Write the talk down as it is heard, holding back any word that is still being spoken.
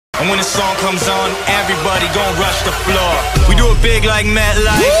when the song comes on, everybody gon' rush the floor. We do it big like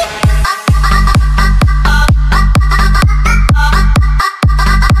MetLife.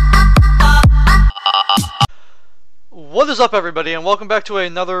 What is up, everybody, and welcome back to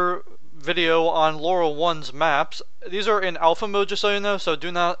another video on Laurel 1's maps. These are in alpha mode, just so you know, so do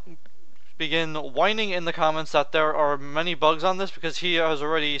not begin whining in the comments that there are many bugs on this, because he has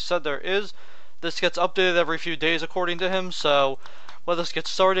already said there is. This gets updated every few days according to him, so let us get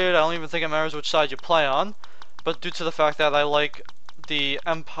started. I don't even think it matters which side you play on, but due to the fact that I like the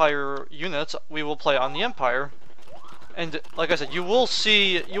Empire units, we will play on the Empire. And like I said, you will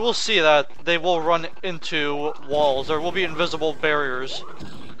see that they will run into walls. There will be invisible barriers.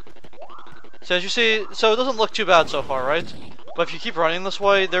 So as you see, so it doesn't look too bad so far, right? But if you keep running this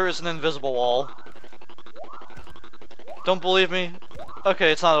way, there is an invisible wall. Don't believe me?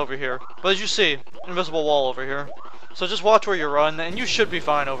 Okay, it's not over here. But as you see, invisible wall over here. So just watch where you run, and you should be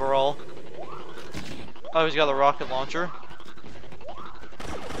fine overall. Oh, he's got a rocket launcher.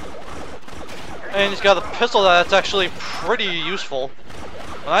 And he's got a pistol that's actually pretty useful.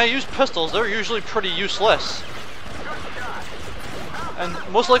 When I use pistols, they're usually pretty useless. And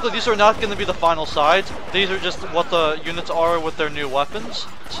most likely these are not going to be the final sides. These are just what the units are with their new weapons.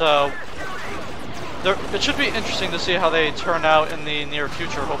 So it should be interesting to see how they turn out in the near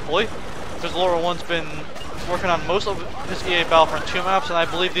future, hopefully. Because Laurel 1's been working on most of his EA Battlefront 2 maps, and I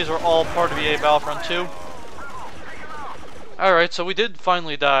believe these are all part of EA Battlefront 2. Alright, so we did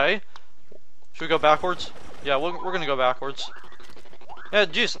finally die. Should we go backwards? Yeah, we're gonna go backwards. Yeah,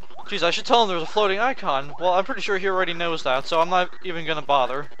 jeez, I should tell him there's a floating icon. Well, I'm pretty sure he already knows that, so I'm not even gonna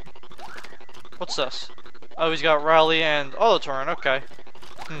bother. What's this? Oh, he's got rally and auto turn. Okay.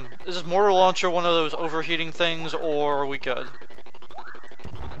 Is this mortar launcher one of those overheating things, or are we good?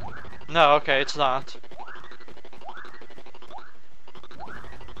 No, okay, it's not.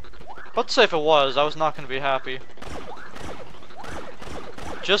 Let's say if it was, I was not gonna be happy.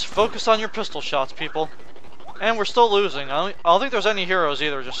 Just focus on your pistol shots, people. And we're still losing. I don't think there's any heroes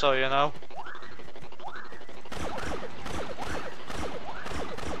either, just so you know.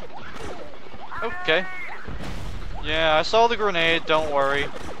 Okay. Yeah, I saw the grenade, don't worry.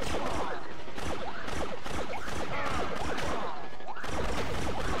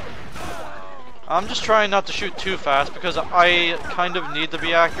 I'm just trying not to shoot too fast, because I kind of need to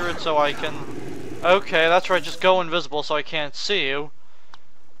be accurate so I can... Okay, that's right, just go invisible so I can't see you.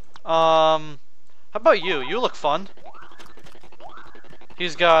 How about you? You look fun.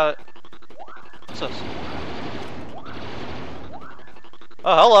 He's got... What's this?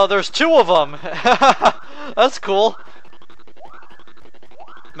 Oh, hello, there's two of them! That's cool.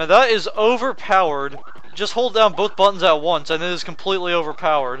 Man, that is overpowered. Just hold down both buttons at once and it is completely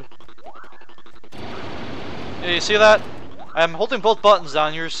overpowered. Yeah, you see that? I'm holding both buttons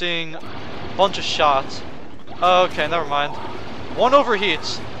down, you're seeing a bunch of shots. Oh, okay, never mind. One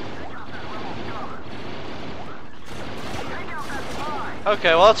overheats. Okay,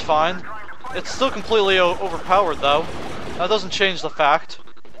 well that's fine. It's still completely overpowered though. That doesn't change the fact.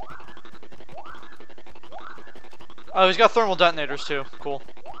 Oh, he's got thermal detonators too. Cool.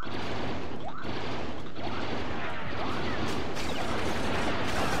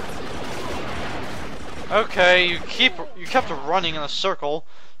 Okay, you kept running in a circle,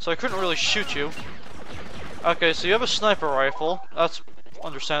 so I couldn't really shoot you. Okay, so you have a sniper rifle. That's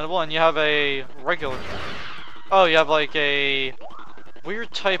understandable, and you have a regular. Oh, you have like a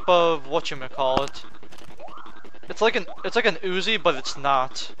weird type of whatchamacallit. It's like an Uzi, but it's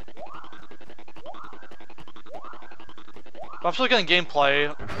not. I'm still getting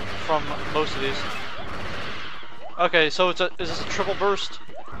gameplay from most of these. Okay, so is this a triple burst?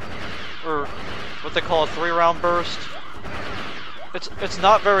 Or what they call a 3-round burst? It's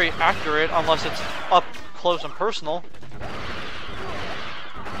not very accurate unless it's up close and personal.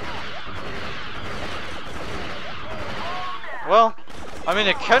 Well, I mean,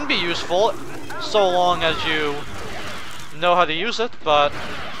 it can be useful so long as you know how to use it, but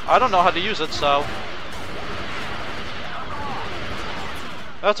I don't know how to use it, so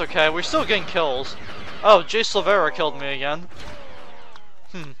that's okay. We're still getting kills. Oh, Jay Silvera killed me again.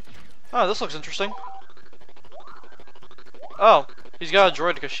 Oh, this looks interesting. Oh, he's got a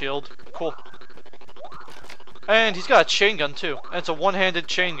droideka shield. Cool. And he's got a chain gun too. And it's a one-handed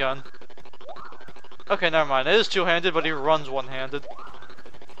chain gun. Okay, never mind. It is two-handed, but he runs one-handed.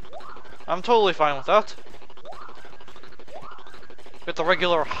 I'm totally fine with that. With the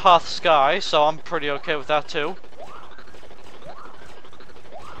regular Hoth sky, so I'm pretty okay with that too.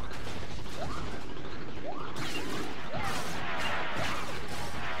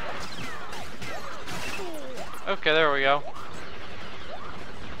 Okay, there we go.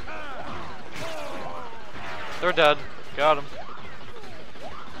 They're dead. Got him.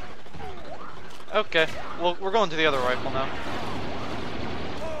 Okay, well, we're going to the other rifle now.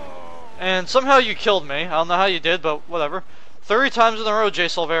 And somehow you killed me. I don't know how you did, but whatever. 30 times in a row, Jay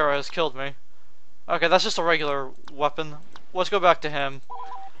Silvera has killed me. Okay, that's just a regular weapon. Let's go back to him.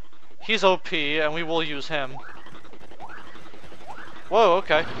 He's OP, and we will use him. Whoa,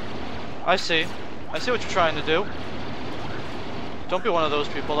 okay. I see. I see what you're trying to do. Don't be one of those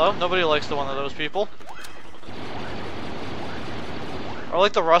people, though. Nobody likes the one of those people. Are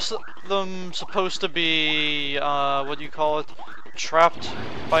like the rest of them supposed to be, what do you call it? Trapped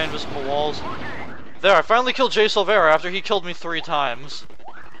by invisible walls? There, I finally killed Jay Silvera after he killed me 3 times.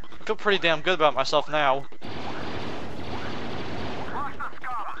 I feel pretty damn good about myself now.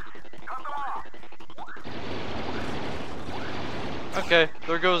 Okay,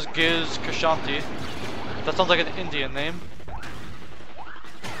 there goes Giz Kashanti. That sounds like an Indian name.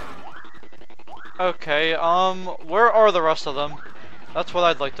 Okay, where are the rest of them? That's what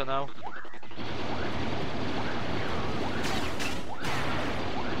I'd like to know.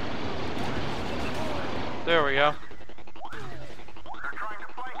 There we go.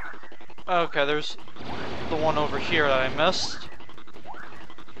 Okay, there's the one over here that I missed.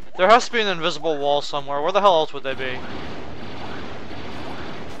 There has to be an invisible wall somewhere. Where the hell else would they be?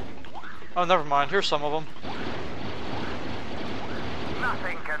 Oh, never mind. Here's some of them.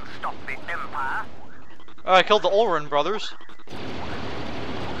 Nothing can stop the Empire. Oh, I killed the Ulrin brothers.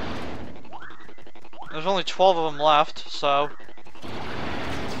 There's only 12 of them left, so...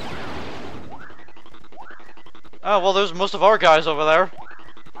 Oh, well, there's most of our guys over there.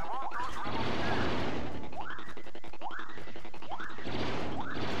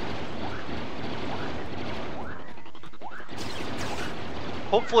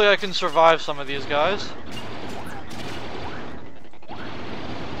 Hopefully I can survive some of these guys.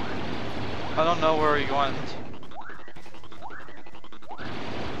 I don't know where he went.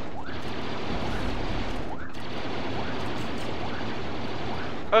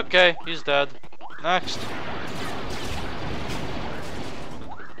 Okay, he's dead. Next.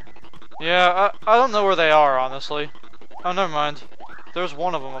 Yeah, I don't know where they are, honestly. Oh, never mind. There's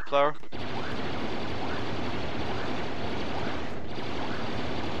one of them up there.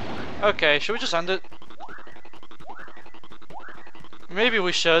 Okay, should we just end it? Maybe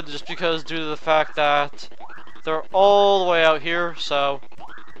we should, just because due to the fact that they're all the way out here, so...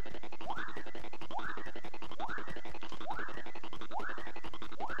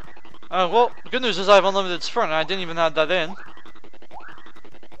 well, the good news is I have unlimited sprint, and I didn't even add that in.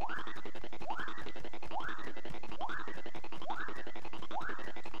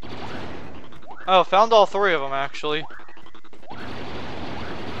 Oh, found all 3 of them, actually.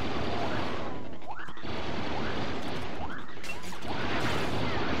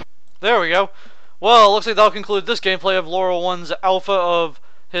 There we go. Well, looks like that'll conclude this gameplay of Laurel 1's alpha of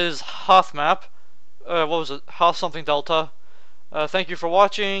his Hoth map. What was it? Hoth something Delta. Thank you for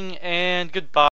watching, and goodbye.